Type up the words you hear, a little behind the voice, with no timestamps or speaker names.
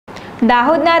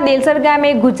દાહોદના દેલસર ગામે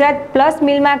ગુજરાત પ્લસ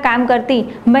મિલમાં કામ કરતી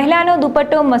મહિલાનો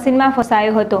દુપટ્ટો મશીનમાં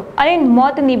ફસાયો હતો અને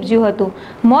મોત નીપજ્યું હતું।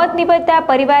 મોત નીપજતા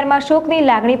પરિવારમાં શોકની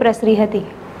લાગણી પ્રસરી હતી।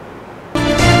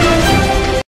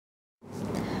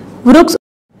 વૃક્ષ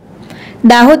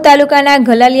દાહોદ તાલુકાના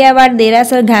ગલાલિયાવાડ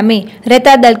દેરાસર ગામે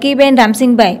રહેતા દલકીબેન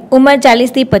રામસિંહભાઈ ઉંમર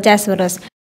 40 થી 50 વર્ષ।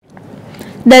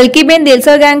 દલકીબેન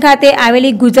દેલસર ગામ ખાતે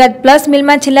આવેલી ગુજરાત પ્લસ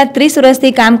મિલમાં છેલ્લા 30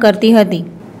 વર્ષથી કામ કરતી હતી।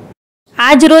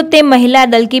 આજ રોજ તે મહિલા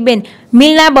દલકીબેન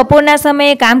મિલના બપોરના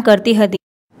સમયે કામ કરતી હતી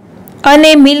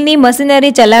અને મિલની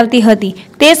મશીનરી ચલાવતી હતી।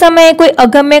 તે સમયે કોઈ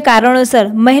અગમ્ય કારણોસર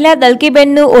મહિલા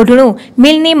દલકીબેનનું ઓઢણું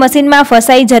મિલની મશીનમાં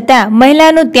ફસાઈ જતા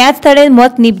મહિલાનું ત્યાં જ સ્થળે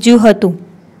મોત નીપજ્યું હતું।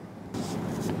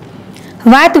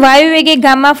 વાત વાયુવેગે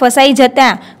ગામમાં ફસાઈ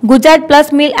જતા ગુજરાત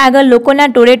પ્લસ મિલ આગળ લોકોના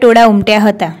ટોળે ઉમટ્યા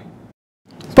હતા।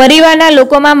 પરિવારના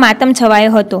લોકોમાં માતમ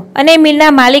છવાયો હતો અને મિલના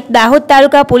માલિક દાહોદ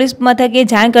તાલુકા પોલીસ મથકે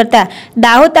જાણ કરતા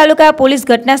દાહોદ તાલુકા પોલીસ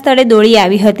ઘટના સ્થળે દોડી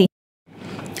આવી હતી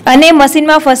અને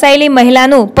મશીનમાં ફસાયેલી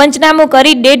મહિલાનું પંચનામું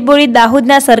કરી ડેડ બોડી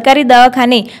દાહોદના સરકારી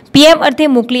દવાખાને પીએમ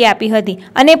અર્થે મોકલી આપી હતી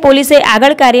અને પોલીસે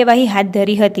આગળ કાર્યવાહી હાથ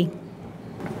ધરી હતી।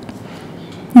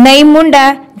 નઈમ મુંડા,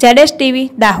 ZSTV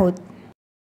દાહોદ।